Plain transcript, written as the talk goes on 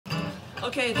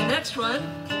Okay, the next one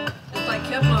is by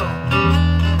Kepmo.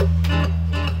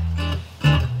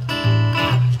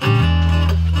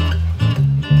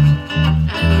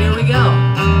 And here we go.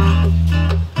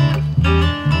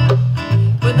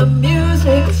 When the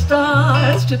music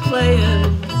starts to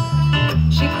playing,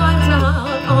 she climbs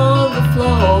out on the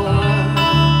floor,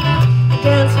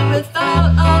 dancing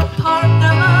without a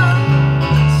partner,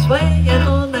 swaying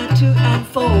on that 2 and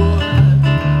 4.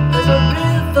 There's a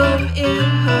rhythm in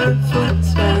her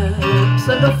footsteps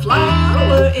and a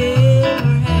flower in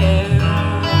her hair,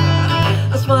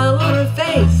 a smile on her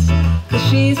face, 'cause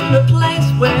she's in a place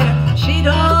where she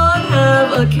don't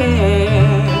have a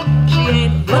care. She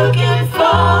ain't looking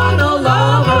for no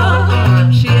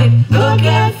lover, she ain't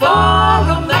looking for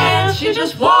romance, she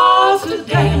just wants to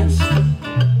dance.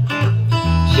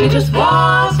 She just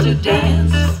wants to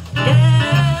dance,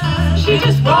 yeah. She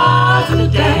just wants to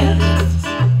dance.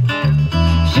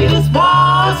 She just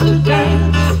wants to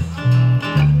dance.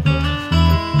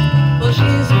 Well,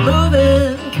 she's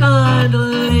moving kinda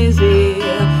lazy,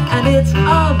 and it's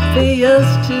obvious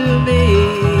to me.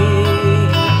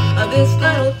 This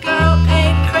little girl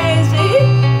ain't crazy,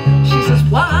 she's as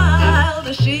wild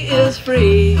as she is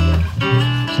free.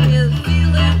 She is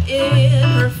feeling in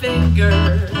her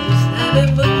fingers, and it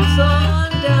moves on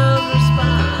down her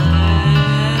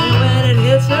spine. And when it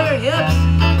hits her hips,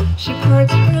 she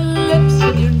parts her lips,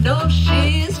 and you know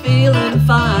she's feeling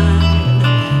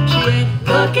fine. She ain't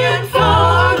looking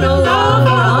for no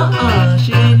lover,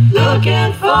 she ain't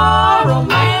looking for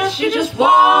romance, she just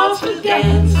wants to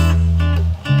dance.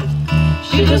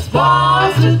 She just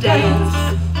wants to dance.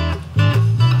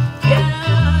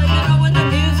 Yeah, you know when the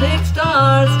music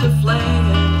starts to play,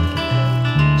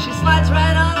 she slides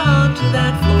right out onto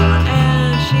that floor,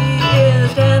 and she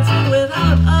is dancing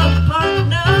without a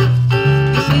partner.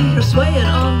 You see her swaying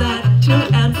on that 2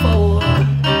 and 4.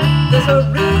 There's a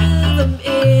rhythm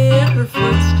in her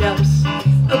footsteps,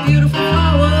 a beautiful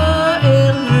flower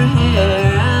in her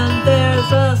hair, and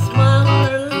there's a smile on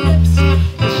her lips,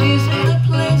 and she's in the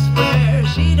place where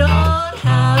she don't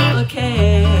have a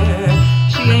care.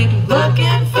 She ain't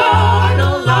looking for no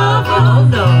lover, oh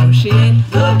no, she ain't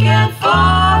looking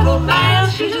for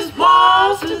romance, she just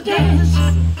wants to dance.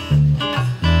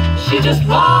 She just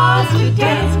wants to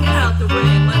dance. Get out the way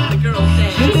and let the girl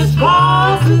dance. She just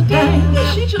wants to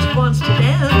dance. She just wants to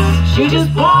dance. She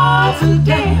just wants to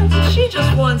dance. She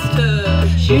just wants to.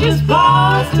 She just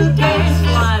wants to dance.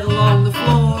 Slide along the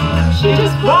floor. She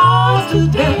just wants to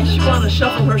dance. She wanna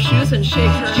shuffle her shoes and shake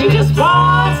her. She just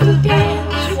wants to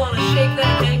dance. She wanna shake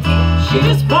that hanky. She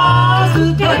just wants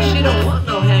to dance. But she don't want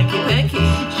no hanky panky.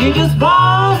 She just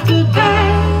wants to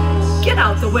dance. Get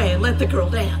out the way and let the girl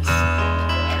dance.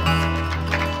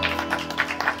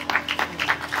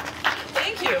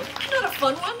 Thank you. Isn't that a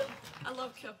fun one? I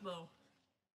love Kepmo.